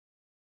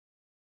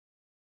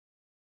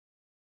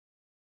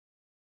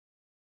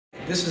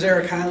This is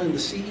Eric Hyland, the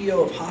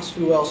CEO of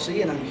HOSFU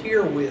LC, and I'm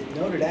here with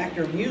noted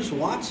actor Muse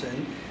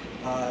Watson,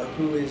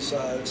 who is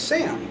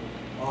Sam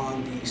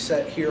on the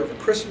set here of A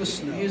Christmas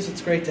Snow. Muse,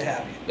 it's great to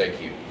have you.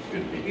 Thank you.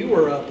 Good to be here. You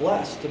were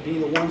blessed to be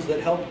the ones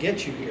that helped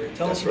get you here.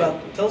 Tell us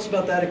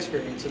about that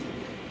experience and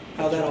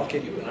how that all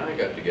came. You and I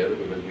got together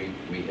because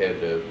we had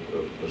a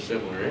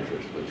similar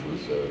interest, which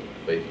was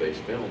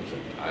faith-based films,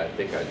 and I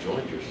think I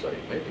joined your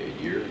site maybe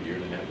a year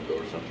and a half ago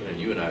or something, and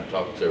you and I have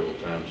talked several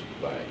times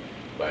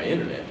by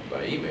internet,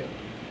 by email.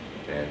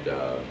 And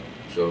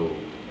so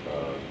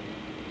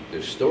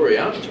the story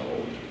I'm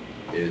told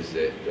is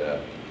that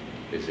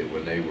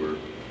when they were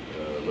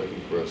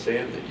looking for a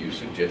Sam, that you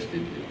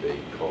suggested that they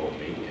call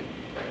me,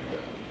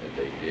 and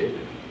they did.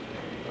 And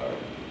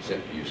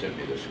you sent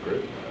me the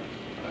script.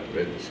 I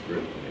read the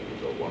script, and it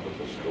was a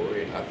wonderful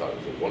story, and I thought it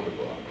was a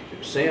wonderful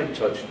opportunity. Sam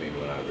touched me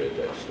when I read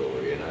that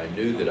story, and I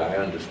knew that I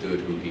understood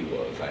who he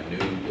was. I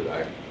knew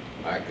that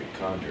I could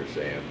conjure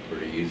Sam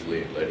pretty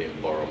easily and let him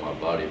borrow my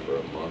body for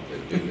a month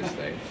and do this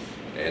thing.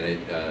 And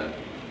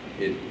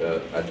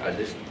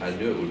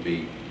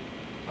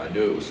I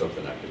knew it was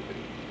something I could do.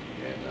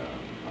 And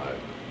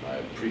I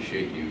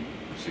appreciate you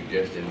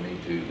suggesting me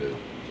to the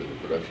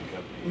production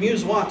company.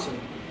 Muse Watson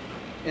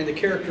and the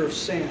character of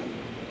Sam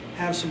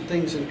have some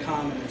things in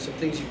common and some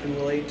things you can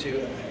relate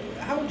to.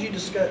 How would you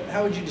describe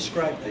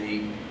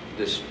that?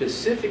 The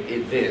specific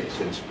events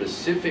and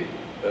specific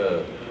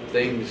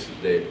things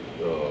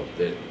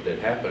that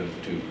happen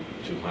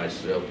to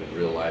myself in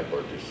real life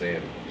or to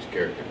Sam, his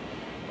character,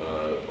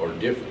 are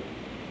different.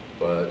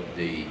 But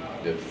the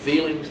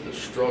feelings, the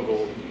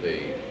struggle,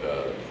 the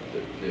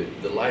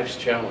life's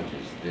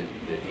challenges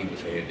that he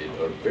was handed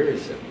are very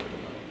similar to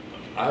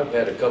mine. I've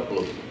had a couple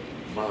of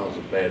miles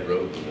of bad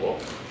road to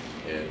walk,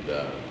 and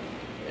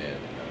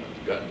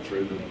gotten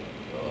through them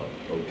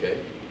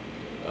okay.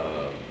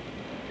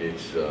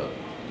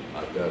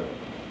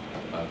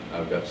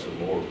 I've got some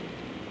more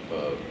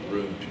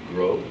room to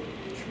grow,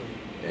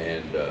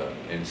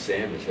 and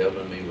Sam is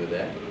helping me with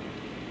that.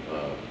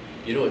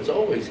 You know, it's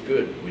always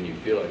good when you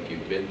feel like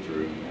you've been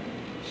through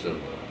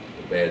some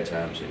bad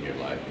times in your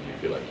life and you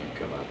feel like you've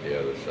come out the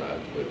other side,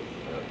 but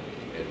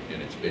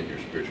and it's been your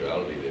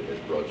spirituality that has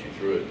brought you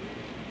through it.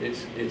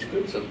 It's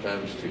good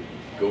sometimes to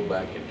go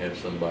back and have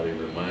somebody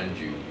remind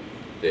you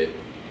that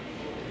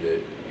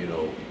you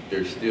know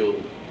there's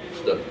still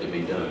stuff to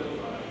be done.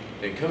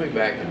 And coming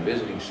back and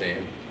visiting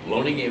Sam,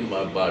 loaning him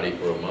my body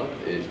for a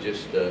month is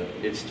just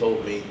it's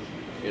told me,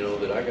 you know,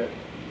 that I got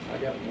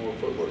more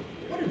footwork.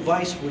 What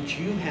advice would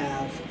you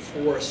have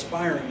for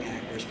aspiring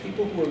actors,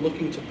 people who are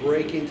looking to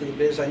break into the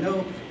biz? I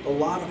know a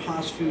lot of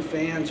HOSFU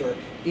fans are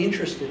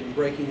interested in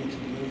breaking into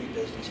the movie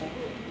business.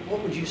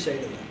 What would you say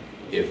to them?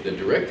 If the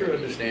director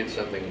understands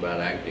something about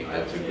acting,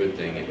 that's a good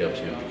thing. It helps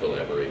him to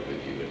collaborate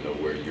with you and know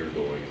where you're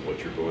going and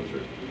what you're going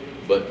through.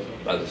 But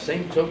by the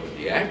same token,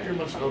 the actor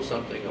must know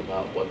something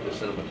about what the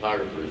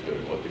cinematographer is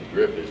doing, what the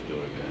grip is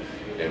doing,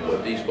 and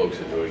what these folks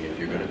are doing if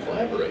you're going to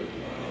collaborate.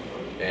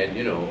 And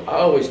you know, I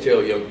always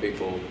tell young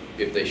people,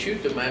 if they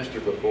shoot the master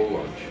before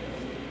lunch,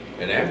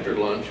 and after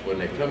lunch, when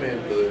they come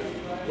in for the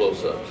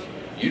close-ups,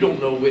 you don't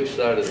know which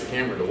side of the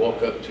camera to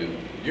walk up to,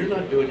 you're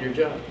not doing your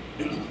job,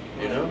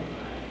 you know?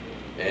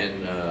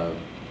 And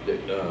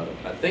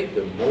I think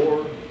the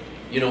more,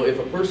 you know, if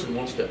a person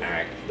wants to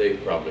act,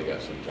 they've probably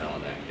got some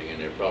talent acting,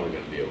 and they're probably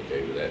going to be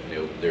okay with that,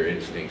 and their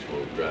instincts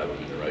will drive them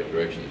in the right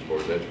direction as far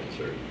as that's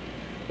concerned.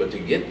 But to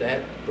get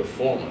that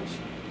performance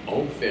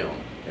on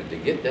film, and to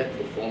get that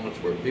performance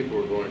where people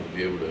are going to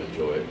be able to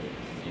enjoy it,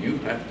 you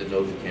have to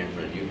know the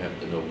camera, and you have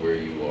to know where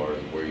you are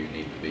and where you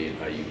need to be and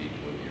how you need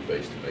to move your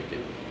face to make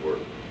it work.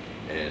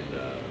 And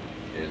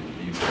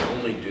you can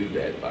only do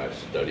that by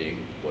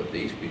studying what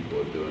these people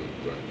are doing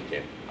running the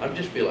camera. I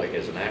just feel like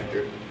as an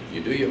actor,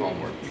 you do your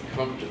homework, you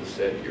come to the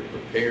set, you're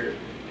prepared,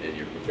 and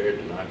you're prepared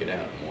to knock it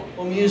out in one.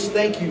 Well, Muse,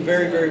 thank you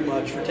very, very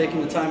much for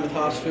taking the time with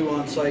HOSFU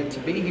on site to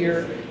be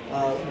here.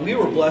 We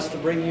were blessed to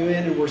bring you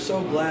in, and we're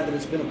so glad that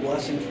it's been a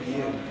blessing for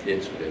you.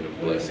 It's been a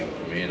blessing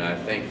for me, and I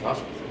thank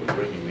HOSFU for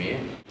bringing me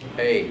in.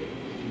 Hey,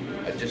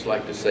 I'd just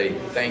like to say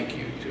thank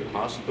you to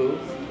HOSFU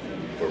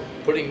for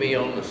putting me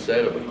on the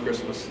set of A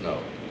Christmas Snow.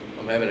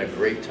 I'm having a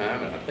great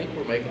time, and I think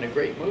we're making a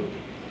great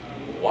movie.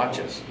 Watch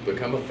us.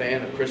 Become a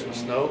fan of Christmas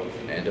Snow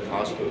and of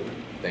HOSFU.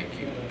 Thank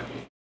you.